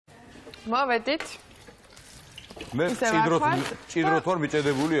მოვედით. მე ჭიდროთ ვარ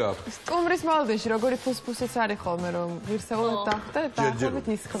მიჭედებული აქ. სტუმრის მალდეში როგორი ფუსფუსიც არის ხოლმე რომ ღირსეულად დახვდე და ახობით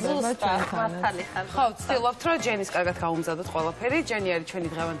ისხდება ჩვენთან. ხო, ვცდილობთ რომ ჯენის კარგად გავუმზადოთ ყველაფერი. ჯენი არის ჩვენი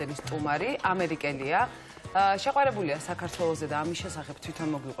დღევანდელი სტუმარი, ამერიკელია. შეყვარებულია საქართველოზე და ამის შესახებ თვითონ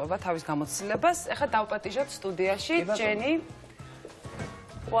მოგვიყვება თავის გამოცდილებას. ეხლა დავპატიჟოთ სტუდიაში ჯენი.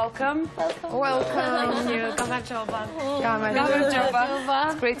 Welcome. Welcome. Thank you. Გამარჯობა. გამარჯობა.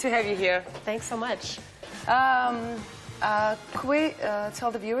 It's great to have you here. Thanks so much. Could we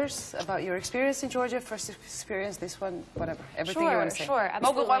tell the viewers about your experience in Georgia, first experience, this one, whatever, everything you want to say. Sure,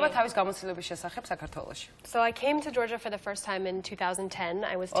 absolutely. So I came to Georgia for the first time in 2010.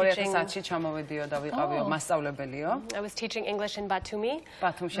 I was teaching English in Batumi.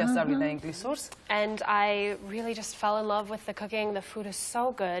 And I really just fell in love with the cooking. The food is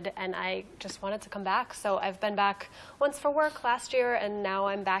so good, and I just wanted to come back. So I've been back once for work last year, and now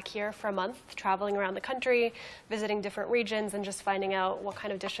I'm back here for a month, traveling around the country, visiting different regions and just finding out what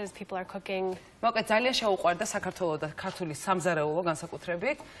kind of dishes people are cooking. ძალიან შეუყვარდა საქართველოს და ქართული სამზარეულო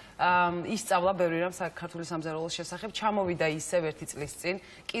განსაკუთრებით. ისწავლა ბევრი რამ საქართველოს სამზარეულოს შესახებ. ჩამოვიდა ისევ ერთი წლის წინ.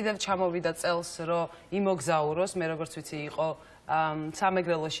 კიდევ ჩამოვიდა წელს, რომ იმოგზაუროს, მე როგორც ვიცი, იყო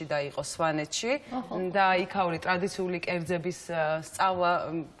სამეგრელოში და იყო სვანეთში და იქაური ტრადიციული კერძების სწავლა,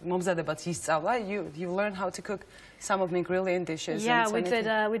 მომზადებაც ისწავლა. You learn how to cook some of the Migrillian dishes. Yeah, we did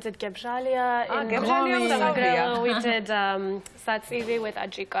gebžalia in Magrelo. We did satsivi with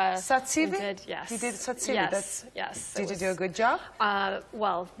ajika. Satsivi? Yes. You did satsivi? Yes. Did you do a good job?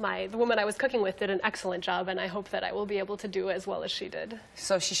 Well, the woman I was cooking with did an excellent job, and I hope that I will be able to do as well as she did.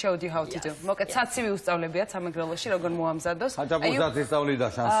 So she showed you how to do. Moket satsivi უსწავლებიათ სამეგრელოში, როგორ მოამზადოს. ხაჭაპურსაც ისწავლიდა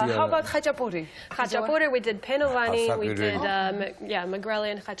შანსია. How about ხაჭაპური? Ხაჭაპური, we did penovani, we did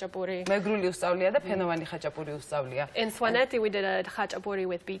Magrelian khachapuri. მეგრული უსწავლია და ფენოვანი ხაჭაპური უსწავლია. In Swaneti, we did a khachapuri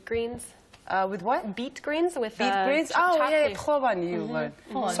with beet greens. With what? Beet greens with beet greens. Oh yeah, pxlovani you learned.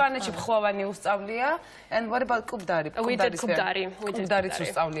 Swanetში pxlovani უსწავლია. And what about kubdari? We did kubdari. kubdarიც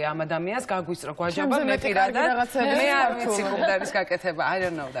უსწავლია ამ ადამიანს, გაგვისწრო გვაჯობა მე პირადად. მე არ ვიცი kubdaris გაკეთება. I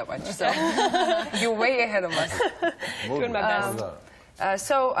don't know that one. So you're way ahead of us. Doing my best.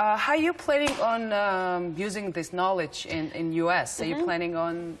 So how are you planning on using this knowledge in US? Are you planning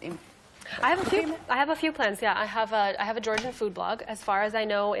on I have a few plans. Yeah, I have a Georgian food blog. As far as I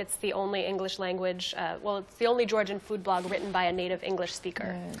know, it's the only English language. Well, it's the only Georgian food blog written by a native English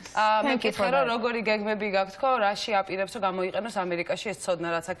speaker. Thank you for that. როგორი გეგმები გაქვთ ხო? რაში აპირებს რომ გამოიყენოს ამერიკაში ეს ცოდნა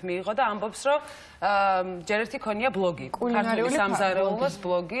რაც აქ მიიღო და ამბობს რომ ჯერ ერთი ქონია ბლოგი. ქართული სამზარეულოს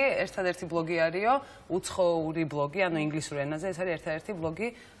ბლოგი, ერთადერთი ბლოგი არისო, უცხოური ბლოგი, ანუ ინგლისურ ენაზე, ეს არის ერთადერთი ბლოგი,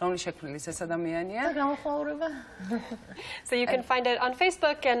 რომლის შექმნილის ეს ადამიანია. და გამოხმაურება. So you can find it on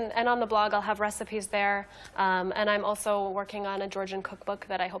Facebook and on the blog. I'll have recipes there, and I'm also working on a Georgian cookbook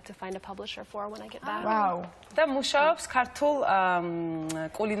that I hope to find a publisher for when I get back. Wow. და მუშაობს ქართულ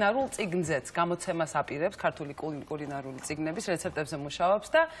კულინარულ წიგნზეც, გამოცემას აპირებს ქართული კულინარული წიგნების რეცეპტებზე მუშაობს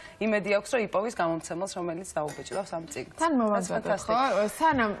და იმედი აქვს რომ იპოვის გამომცემელს რომელიც დაუბეჭდავს ამ წიგნს. თან მოვაწყოთ ხო?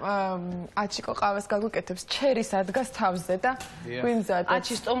 სანამ აჩიკო ყავას გაგვიკეთებს ჩერის ადგას თავზე და გვიმზადებს.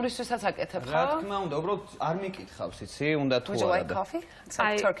 აჩი სტუმრისთვისაც აკეთებ ხო? რა თქმა უნდა, უბრალოდ არ მიკითხავს, იცი, უნდა თუ არა. Would you like coffee?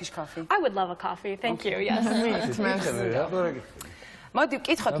 Some Turkish coffee. I would love a coffee. Thank you. Yes. მოდი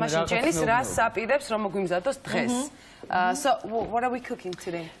ვკითხოთ მაშინ ჯენის რას აპირებს რომ მოგვიმზადოს დღეს. So what are we cooking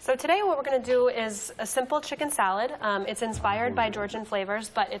today? So today what we're going to do is a simple chicken salad. It's inspired by Georgian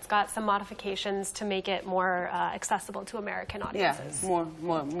flavors, but it's got some modifications to make it more accessible to American audiences. Yeah,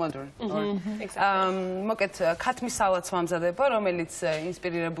 more modern. Exactly. მოკეთ ქათმის სალათს ვამზადება, რომელიც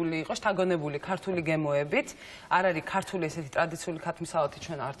ინსპირირებული იყო შთაგონებული ქართული გემოებით. არ არის ქართული ესეთი ტრადიციული ქათმის სალათი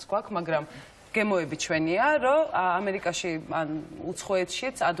ჩვენ არც გვაქვს, მაგრამ გემოები ჩვენია, რომ ამერიკაში ან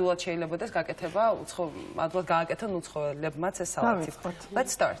უცხოეთშიც ადულად შეიძლებადეს გაკეთება, ადულად გააკეთონ უცხოელებმაც ეს სალათი.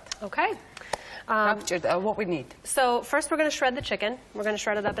 Let's start. Okay. What we need. So first we're going to shred the chicken. We're going to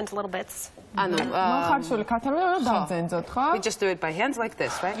shred it up into little bits. მოხარშული ქართული რა დავძენძოთ, ხო? We just do it by hands like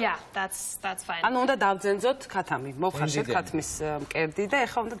this, right? Yeah, that's fine. ანუ უნდა დავძენძოთ ქათამი. მოვხარშეთ ქათმის მკერდი და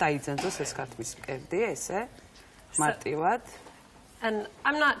ეხლა უნდა დაიძენძოს ეს ქათმის მკერდი, ესე. მარტივად. And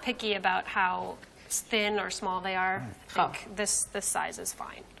I'm not picky about how thin or small they are. I think this size is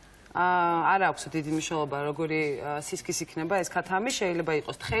fine. არ აქვს დიდი მნიშვნელობა როგორი სისქის იქნება ეს ქათამი, შეიძლება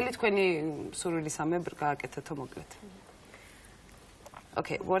იყოს თხელი, თქვენი სურვილისამებრ გააკეთეთო მოკლედ.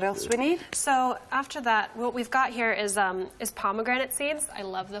 Okay, what else we need? So after that, what we've got here is pomegranate seeds. I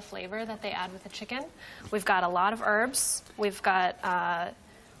love the flavor that they add with the chicken. We've got a lot of herbs. We've got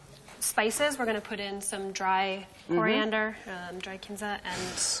spices. We're going to put in some dry coriander, dry kinza,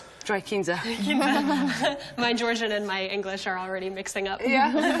 and Dry kinza. My Georgian and my English are already mixing up. Yeah.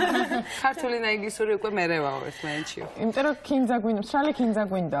 ქართული და ინგლისური უკვე მერევაო ერთმანეთში. იმიტომ რომ კინძა გვინდა, მშრალი კინძა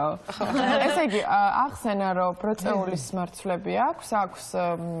გვინდაო. ესე იგი, ახსენა რომ ბროწეულის მარცვლები აქვს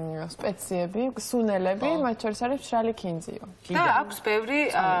სპეციები, სუნელები, მათ შორის არის მშრალი კინძიო. და აქვს ბევრი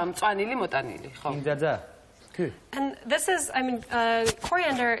მწვანილი მოტანილი, ხო? კინძაძა? And this is, I mean,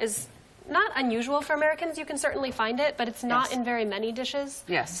 coriander is not unusual for Americans. You can certainly find it, but it's not in very many dishes.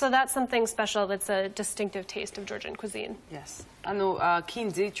 Yes. So that's something special. That's a distinctive taste of Georgian cuisine. Yes. ანუ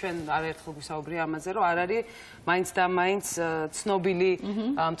კინძი ჩვენ არაერთხელ გვისაუბრია ამაზე, რომ არ არის მაინც და მაინც ცნობილი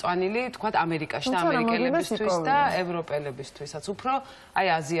მწვანილი, თქვათ ამერიკაში და ამერიკელებისთვის და ევროპელებისთვისაც. უფრო აი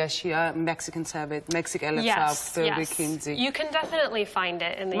აზიაშია, Mexican salad, მექსიკელებს აქვს ბევრი კინძი. You can definitely find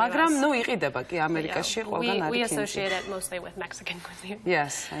it in the US. მაგრამ ნუ იყიდება კი ამერიკაში ყველგან არის კინძი. We associate it mostly with Mexican cuisine.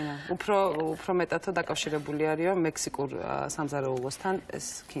 Yes, I know. უფრო მეტად დაკავშირებული არისო მექსიკურ სამზარეულოსთან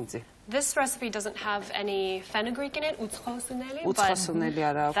ეს კინძი. This recipe doesn't have any fenugreek in it, utschosuneli, but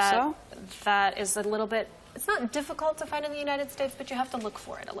that is a little bit, it's not difficult to find in the United States, but you have to look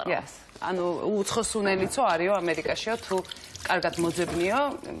for it a little. Yes. ანუ უცხოსუნელიცო არისო ამერიკაშიო თუ კარგად მოძებნიო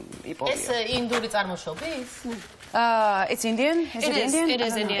იპოვიო. ეს ინდური წარმოშობის? It's Indian? It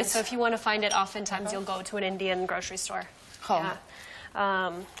is Indian. So if you want to find it, oftentimes you'll go to an Indian grocery store. Yeah.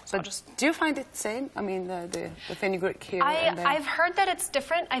 But do you find it the same? I mean, the fenugreek here? I've heard that it's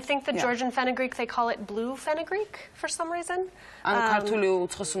different. I think the Georgian fenugreek, they call it blue fenugreek for some reason. And ქართული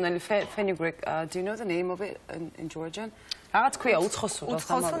უცხოსუნელი fenugreek, do you know the name of it in Georgian? რაღაც ქვია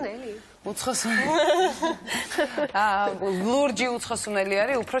უცხოსუნელი. უცხოსუნელი. ლურჯი უცხოსუნელი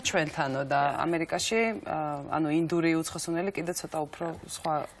არის უფრო ჩვენთანო და ამერიკაში ანუ ინდური უცხოსუნელი კიდე ცოტა უფრო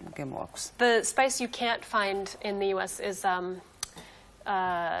სხვა გემო აქვს. The spice you can't find in the US is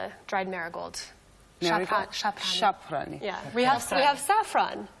dried marigold. Shafrani. Yeah, we have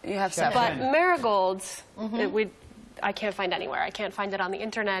saffron. You have saffron. But marigolds, I can't find anywhere. I can't find it on the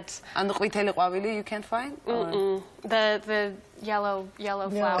internet. And the ყვითელი ყვავილი you can't find? The yellow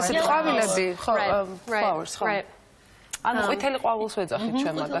flowers. Flowers. Right. And the ყვითელი ყვავილს ვეძახით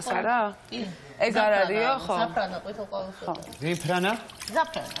ჩვენ მაგას არა? ეგ არ არისო, ხო? ზაფრანა, ყვითელ ყვავილს. ზიფრანა?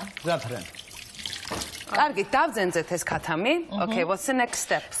 ზაფრანა. კარგი, დავძენძეთ ეს ქათამი. Okay, what's the next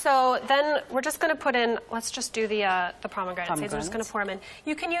step? So then we're just going to put in, let's just do the pomegranate seeds. We're just going to pour them in.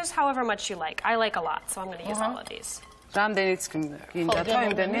 You can use however much you like. I like a lot, so I'm going to use all of these. რამდენიც გინდათო,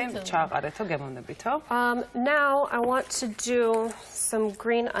 იმდენი ჩააყარეთო, გემოვნებითო. Now I want to do some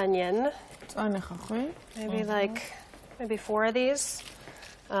green onion. Maybe 4 of these.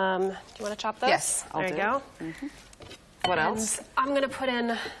 Do you want to chop those? Yes, there you go. What else? I'm going to put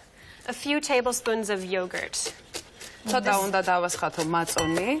in a few tablespoons of yogurt. ცოტა უნდა დავასხათო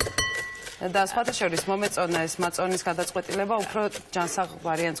მაწონი და სხვათა შორის მომეწონა ეს მაწონის გადაწყვეტილება უფრო ჯანსაღ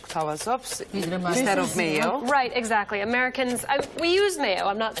ვარიანტს გვთავაზობს instead of mayo. Right, exactly. Americans, we use mayo.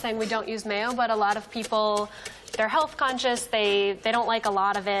 I'm not saying we don't use mayo, but a lot of people, they're health conscious. They don't like a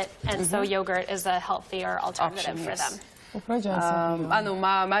lot of it, and so yogurt is a healthier alternative for them. ანუ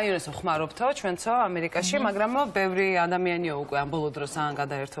მაიონეზს ხმარობთო ჩვენцо ამერიკაში, მაგრამ ბევრი ადამიანია უკვე ამ ბოლო დროს ძალიან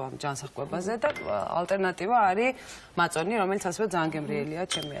გადაერთო ამ ჯანსაღყვებაზე და ალტერნატივა არის მაწონი, რომელიც ასევე ძალიან გემრიელია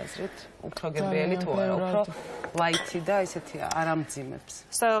ჩემი აზრით, უფრო გემრიელი თუ არა, უფრო light და ისეთი არ ამძიმებს.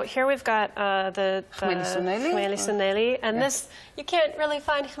 So here we've got the khmeli suneli, and this you can't really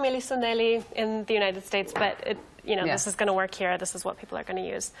find khmeli suneli in the United States, but this is going to work here. This is what people are going to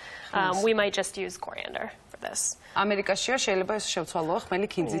use. We might just use coriander for this. ამერიკაშიო შეიძლება ეს შევცვალო ხმელი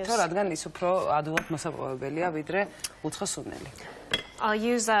კინძითო, რადგან ის უფრო ადვილად მოსაპოვებელია ვიდრე უცხოსუნელი. I'll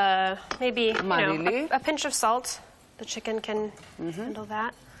use maybe a pinch of salt. The chicken can handle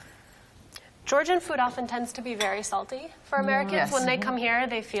that. Georgian food often tends to be very salty for Americans. When they come here,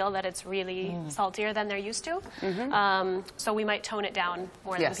 they feel that it's really saltier than they're used to. So we might tone it down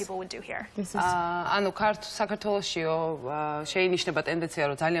more than people would do here. ანუ საქართველოსიო შეინიშნება ტენდენცია,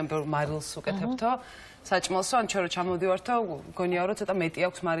 რომ ძალიან ბევრ მარილს უკეთებთო. საჭმელსო ან ჩვენ რო ჩამოვდივართო, გონია რომ ცოტა მეტი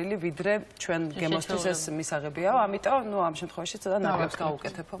აქვს მარილი, ვიდრე ჩვენ გემოსთვის ეს მისაღებიაო, ამიტომ ამ შემთხვევაში ცოტა ნაკლებს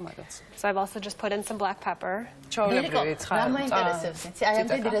გავუკეთებო მაგაც. So I've also just put in some black pepper. ჩაოლებრივი ცხარე. რა მაინტერესებს, იცი, აი ამ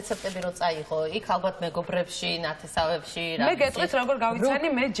დიდი რეცეპტები რო წაიღო, იქ ალბათ მეგობრებში, ნათესავებში, რა. მე გეტყვით როგორ გავიცანი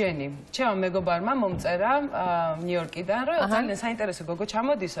მე ჯენი. ჩემო მეგობარმა მომწერა ნიუ-იორკიდან, რომ ძალიან საინტერესო გოგო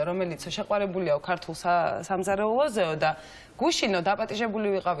ჩამოდისო, რომელიც შეყვარებულია ქართულ სამზარეულოზეო და გუშინო დაპატიჟებული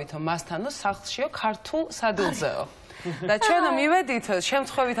ვიყავითო მასთანო სახლშიო ქართულ სადილზეო. და ჩვენ მივედით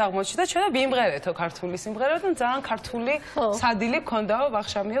შემთხვევით აღმოჩნდა ჩვენ ვიმღერეთო ქართული სიმღერა და ძალიან ქართული სადილი გქონდაო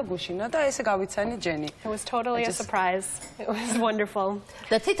ვახშამიო გუშინო და ესე გავიცანი ჯენი. It was totally a surprise. It was wonderful.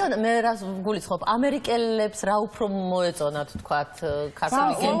 და თვითონ მე რას გულისხმობ ამერიკელებს რა უფრო მოეწონათ თქვათ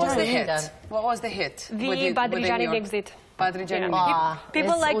ქართული გენჯერიდან. What was the hit? The Badrijani exit. Yeah.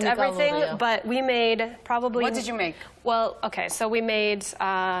 People liked everything, but we made probably... What did you make? Well, okay, so we made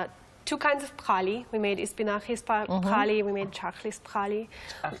two kinds of phali. We made ispinachis phali, we made chachlis phali.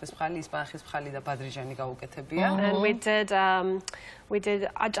 Chachlis phali, ispinachis phali da Badrijani გაუკეთებია. And we did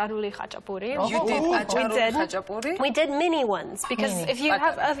acharuli khachapuri. You did acharuli khachapuri? We did mini ones because if you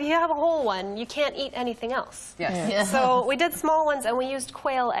have a whole one, you can't eat anything else. Yes. So we did small ones and we used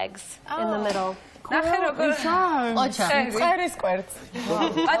quail eggs in the middle. ნახე როგორ წერის კვერც.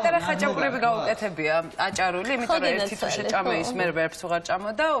 პატარა ხაჭაპურები გაუკეთებია აჭარული, იმიტომ რომ ერთი თუ შეჭამე ის მე ვერც უღარ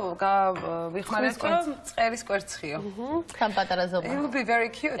ჭამო და ვიხმარეთ რომ წერის კვერცხიო. თან პატარა ზომა. It would be very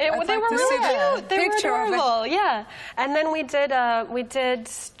cute. They were really cute. They were adorable. Yeah. And then we did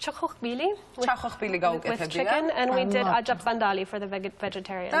chakhokbili with chicken and we did ajab sandali for the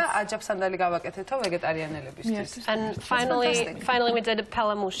vegetarians. და ajab sandali გავაკეთეთო ვეგეტარიანელებისთვის. And finally we did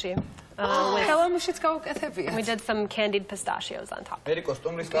pelamushi. We did some candied pistachios on top. ერიკო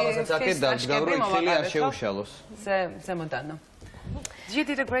სტუმრის კალასაც აკეთდა გავრო იხილი არ შეუშალოს. ზემოდანო. You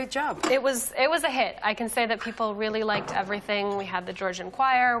did a great job. It was a hit. I can say that people really liked everything. We had the Georgian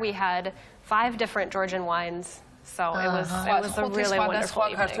choir. We had 5 different Georgian wines. So it was a really wonderful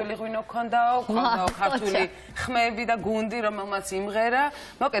evening. ქართული ღვინო გქონდაო, ქართული ხმები და გუნდი, რომელმაც იმღერა.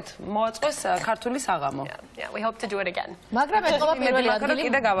 მოკეთ, მოაწყვეს ქართული საღამო. Yeah, we hope to do it again. მაგრამ ეს ყველა პირველი ადგილი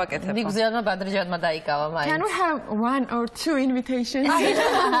კიდე გავაკეთებ. ნიგზიანმა ბადრიჯანმა დაიკავა მაინც. Can we have 1 or 2 invitations?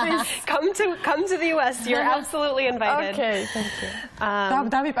 Come to the US. You're absolutely invited. Okay, thank you.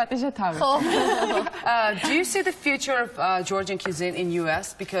 დავიპატიჟე თავი. Do you see the future of Georgian cuisine in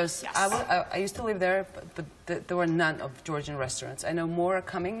US? Because I used to live there, but there were none of Georgian restaurants. I know more are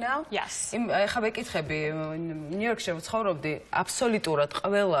coming now. Yes. ეხლა ვეკითხები, ნიუ-იორკში ვცხოვრობდი, აბსოლუტურად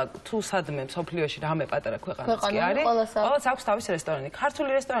ყველა თუ სადმე მსოფლიოში რამე პატარა ქვეყანაც კი არის. ყველას აქვს თავისი რესტორანი. ქართული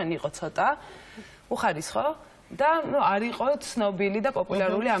რესტორანი იყო ცოტა, უხარისხო და არ იყო ცნობილი და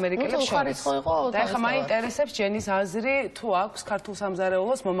პოპულარული ამერიკელებს შორის. და ეხლა მაინტერესებს ჯენის აზრი, თუ აქვს ქართულ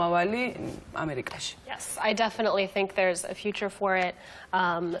სამზარეულოს მომავალი ამერიკაში. Yes, I definitely think there's a future for it.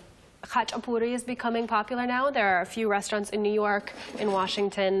 Khachapuri is becoming popular now. There are a few restaurants in New York, in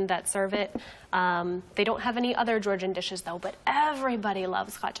Washington that serve it. They don't have any other Georgian dishes though, but everybody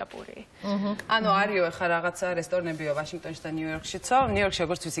loves khachapuri. ანუ არიო ეხლა რაღაცა რესტორნებიო ვაშინგტონში და ნიუ-იორკშიცო. ნიუ-იორკში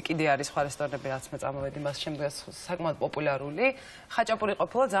როგორც ვიცი, კიდე არის სხვა რესტორნები, რაც მე წამოვედი მას შემდეგ საკმაოდ პოპულარული. ხაჭაპური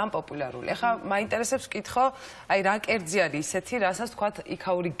ყოფილა ძალიან პოპულარული. ეხლა მაინტერესებს ვკითხო, აი რა კერძი არის ისეთი, რასაც თქვათ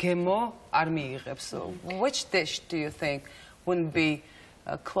იქაური გემო არ მიიღებს. Which dish do you think wouldn't be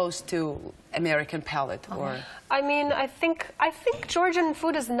close to American palate or I mean, I think Georgian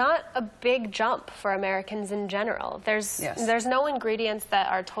food is not a big jump for Americans in general. There's no ingredients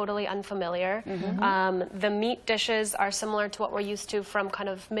that are totally unfamiliar. The meat dishes are similar to what we're used to from kind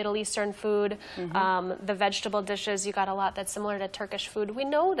of Middle Eastern food. The vegetable dishes, you got a lot that's similar to Turkish food. We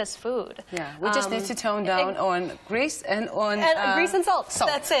know this food. Yeah, we just need to tone down on grease and on grease and salt.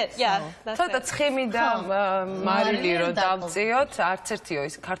 That's it. Yeah. That's it. So ცხიმი და მარილი რო დავწიოთ, არც ერთიო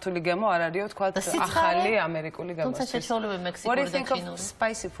ის ქართული გემო არ არისო თქვა ახალი ამერიკული გემო. What do you think of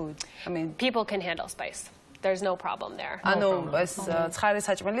spicy food? I mean, people can handle spice. There's no problem there. ანუ ეს ცხარე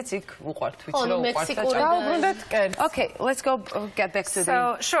საჭმელიც იქ უყვართ, ვიცი რომ უყვართ. Okay, let's go get back to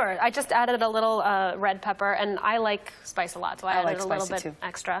So, sure, I just added a little red pepper and I like spice a lot, so I added a little bit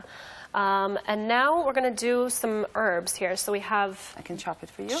extra. And now we're going to do some herbs here. So we have I can chop it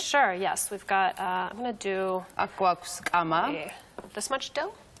for you. Sure, yes. We've got I'm going to do this much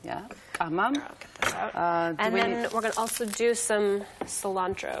dough. Yeah, kama. I'll get this out. And then we're going to also do some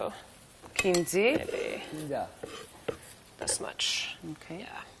cilantro. Kinzi. Maybe this much. Okay. Yeah.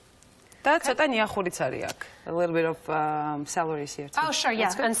 That's what niakhurits ari ak. A little bit of celery here too. Oh, sure,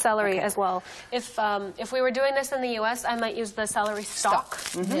 yeah, and celery as well. If we were doing this in the US, I might use the celery stalk.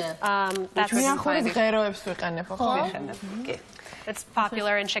 That's it's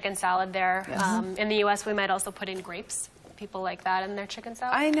popular in chicken salad there. In the US, we might also put in grapes. People like that in their chicken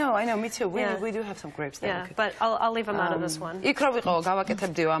salad. I know, me too. We do have some grapes there. Yeah, but I'll leave them out of this one. იქ რო ვიყო,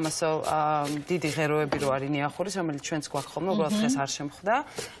 გავაკეთებდიო ამასო დიდი ღეროები რო არის ნიახურის, რომელიც ჩვენც გვაქვს ხოლმე, უბრალოდ დღეს არ შემხვდა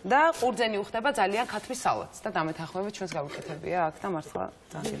და ყურძენი უხდება ძალიან ქათმის სალათს და დამეთანხმებით ჩვენც გავაკეთებია აქ და მართლა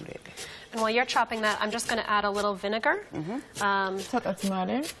ძალიან გემრიელი. And while you're chopping that, I'm just going to add a little vinegar. ცოტაც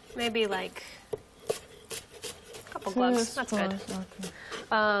მარე. Maybe like couple gloves. That's good.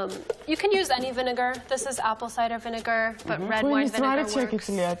 You can use any vinegar. This is apple cider vinegar, but red wine vinegar works.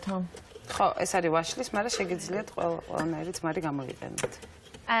 ხო, ეს არის ვაშლის, მაგრამ შეგიძლიათ ყველანაირი ძმარი გამოიყენოთ.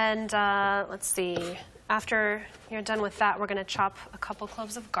 And let's see. After you're done with that, we're going to chop a couple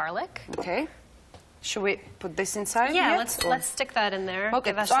cloves of garlic. Okay. Should we put this inside? Yeah, let's stick that in there.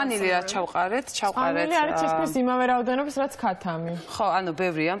 Okay, წვანილი რა ჩავყარეთ, წვანილი არის თითქმის იმავე რაოდენობის, რაც ქათამი. ხო, ანუ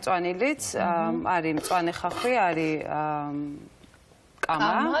ბევრია მწვანილიც, არის მწვანე ხახვი, არის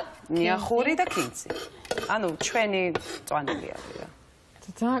კამა, ნიახური და კინცი. ანუ ჩვენი მწვანილი არის რა.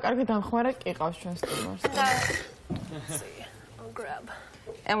 ძალიან კარგი დამხმარე ყიყავს ჩვენ სტუმარს. Let's see. I'll grab.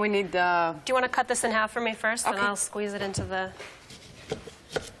 And we need Do you want to cut this in half for me first, and I'll squeeze it into the...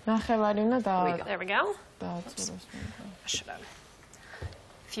 ნახევარი უნდა There we go. I should have.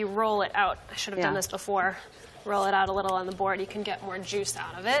 If you roll it out, I should have done this before. Roll it out a little on the board, you can get more juice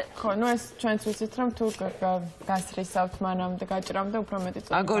out of it. ხო, ნუ ეს ჩვენც ვიცით რომ თუ გასრისავთ მანამდე გაჭრამდე უფრო მეტი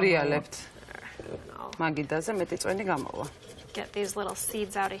წვენი. აგორიალებთ. მაგიდაზე მეტი წვენი გამოვა. Get these little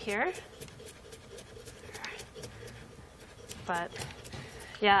seeds out of here. But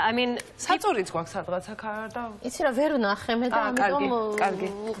yeah, I mean, საწურიც გვაქვს სადღაცა და იცი რა ვერ ვნახე მე და ამიტომ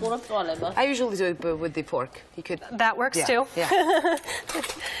უყურებ წვალებას. I usually do it with the fork. You could That works too. Yeah.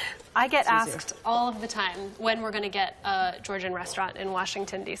 I get asked all of the time when we're going to get a Georgian restaurant in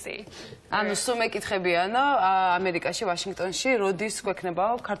Washington D.C. ანუ სულ მეკითხებიანო ამერიკაში ვაშინგტონში როდის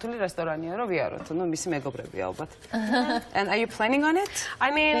გვექნებაო ქართული რესტორანია რომ ვიაროთ. ნუ მისი მეგობრები ალბათ. And are you planning on it?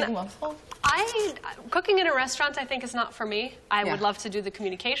 I mean, cooking in a restaurant, I think, is not for me. I would love to do the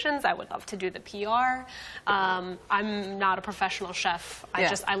communications. I would love to do the PR. I'm not a professional chef.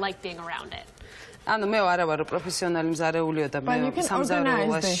 I like being around it. ანუ მე ვარ პროფესიონალი მზარეულიო და მე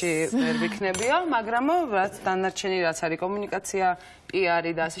სამზარეულოში ვერ ვიქნებიო, მაგრამ რაც დანარჩენი რაც არის კომუნიკაცია,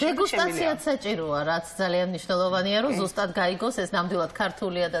 პიარი და ასე შემდეგ შემიძლია. დეგუსტაციაც საჭიროა, რაც ძალიან მნიშვნელოვანია, რომ ზუსტად გაიგოს ეს ნამდვილად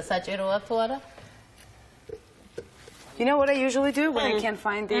ქართულია და საჭიროა თუ არა. You know what I usually do when I can't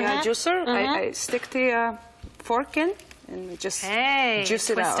find the juicer? I stick the fork in and just juice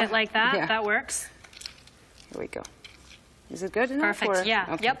it out. Twist it like that. Yeah. That works. Here we go. Is it good enough? Perfect. Or?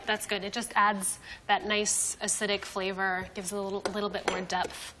 Yeah. Okay. Yep. That's good. It just adds that nice acidic flavor. Gives it a little bit more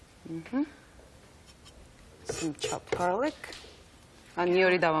depth. Some chopped garlic.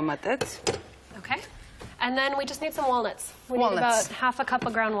 Oniori დავამატეთ. Okay. And then we just need some walnuts. We need about half a cup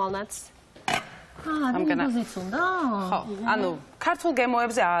of ground walnuts. I'm gonna. ხო, ანუ ქართულ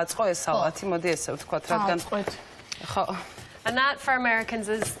გემოებზე ააწყო ეს სალათი, მოდი ესე ვთქვათ, რადგან ხო. And that for Americans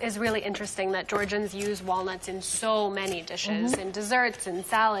is really interesting that Georgians use walnuts in so many dishes, in desserts, in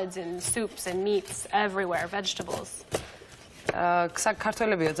salads, in soups, and meats, everywhere, vegetables.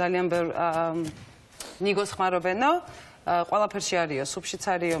 საქართველებიო ძალიან ბევრ ნიგოს ხმარობენო, ყველაფერში არისო, სუპშიც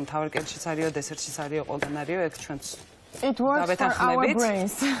არისო, მთავარ კერძშიც არისო, დესერტშიც არისო, ყველგან არისო, ეგ ჩვენც. It works for our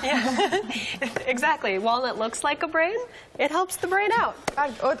brains. Yeah, exactly. Walnut looks like a brain. It helps the brain out.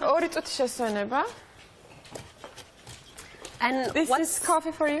 ორი წუთი შესვენება. And this is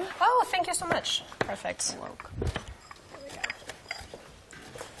coffee for you. Oh, thank you so much. Perfect.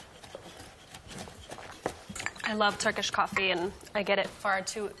 I love Turkish coffee, and I get it far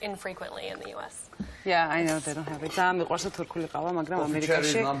too infrequently in the U.S. Yeah, I know they don't have it. ძალიან მიყვარს თურქული ყავა, მაგრამ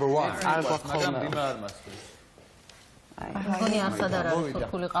ამერიკაში არ გვაქვს ხოლმე. მგონი ასად არ არის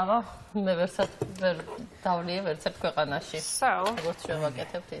თურქული ყავა, მე ვერ დავლიე ვერცერთ ქვეყანაში. როგორც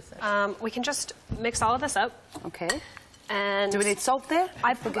შევაკეთებთ ისე. We can just mix all of this up. Okay. And do we need salt there?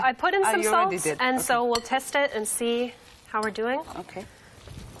 I put in some salt, and so we'll test it and see how we're doing. Okay.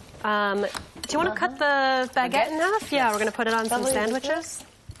 Do you want to cut the baguette in half? Yeah, we're going to put it on some sandwiches.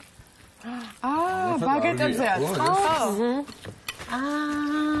 Baguette.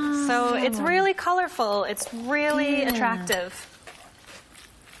 So it's really colorful. It's really attractive.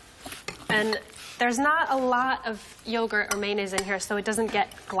 And there's not a lot of yogurt or mayonnaise in here, so it doesn't get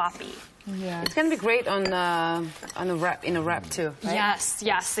gloppy. Yeah. It's going to be great on a wrap too, right?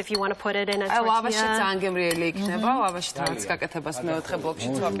 Yes, if you want to put it in a tortilla. ლავაში ძალიან გემრიელი იქნება, ლავაში რაც გაკეთებას მეოთხე ბლოკში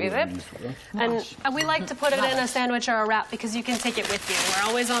ვაპირებ. And we like to put it in a sandwich or a wrap because you can take it with you. We're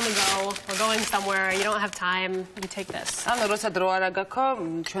always on the go. We're going somewhere. You don't have time. You take this. ანუ როცა დრო არ აგაქო,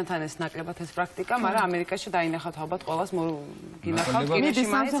 ჩვენთან ეს ნაკლებად ეს პრაქტიკა, მაგრამ ამერიკაში დაინახავთ ალბათ ყველას გინახავთ კინოში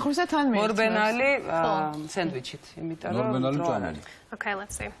მაინც მორბენალი სენდვიჩით, იმიტომ რომ დრო არ არის. Okay,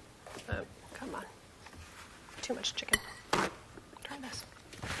 let's see. Come on. Too much chicken. Try this.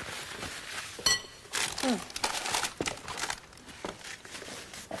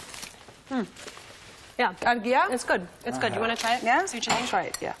 Yeah. კარგია? It's good. It's good. You want to try it? Yeah? See what you think? Try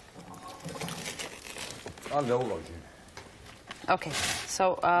it, yeah. Okay. So,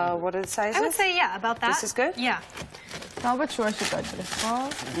 what are the sizes? I would say, yeah, about that. This is good? Yeah. ალბათ შუაში გაჭრეს, ხო?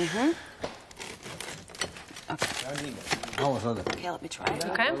 Okay, let me try it.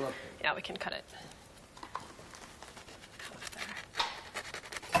 Okay? Yeah, we can cut it.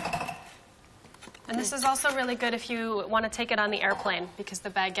 And this is also really good if you want to take it on the airplane because the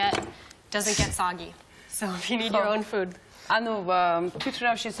baguette doesn't get soggy. So if you need your own food. ანუ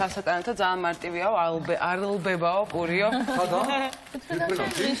თვითმფრინავში სასატანეთო ძალიან მარტივია, არლბებაო, პურიო.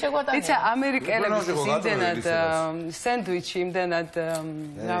 იცი ამერიკელების იმდენად სენდვიჩი იმდენად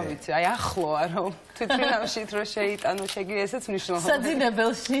რა ვიცი, აი ახლოა რომ თვითმფრინავში რო შეიტანო შეგიძლია ესეც მნიშვნელოვანია.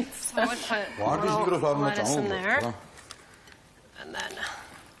 საძინებელში. ვარდის მიკროს არ მოწამო. And then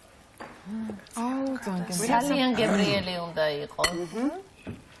ძალიან გემრიელი უნდა იყოს.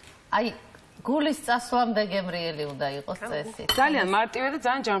 აი გულის წასვლამდე გემრიელი უნდა იყოს წესი. ძალიან მარტივია და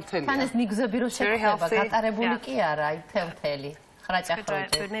ძალიან ჯანმრთელია. თან ეს ნიგზები რო შეხვდება, გატარებული კი არა, აი თელთელი.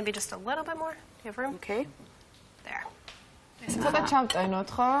 ხრაჭახროჭი. food, maybe just a little bit more. Do you have room? Okay. There. ცოტა ჩავტენოთ,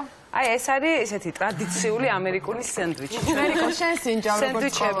 ხო? აი ეს არის ესეთი ტრადიციული ამერიკული სენდვიჩი. მერიკო, შენ სინჯა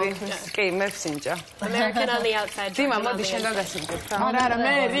როგორც სენდვიჩები. კი, მე ვსინჯა. American on the outside. დიმა, მოდი შენგან გასინჯებ რა. არა,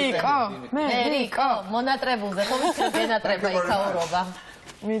 მერიკო. მერიკო, მონატრებულზე ხო ვიცი გენატრება იქაურობა.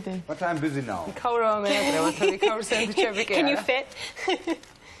 მიდი. But I'm busy now. იქაურობა მეატრება, თუ იქაურ სენდვიჩები კი არა. Can you fit?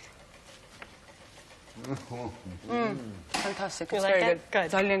 Fantastic. You It's like very it? good.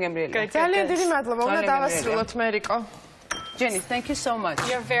 ძალიან გემრიელია. ძალიან დიდი მადლობა. უნდა დავასრულოთ მერიკო. Jenny, thank you so much.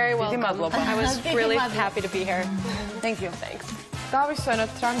 You're very welcome. მადლობა. I was really happy to be here. Thank you. Thanks.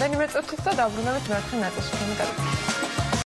 დავისვენოთ რამდენიმე წუთით და დავბრუნდებით მეოთხე ნაწილში.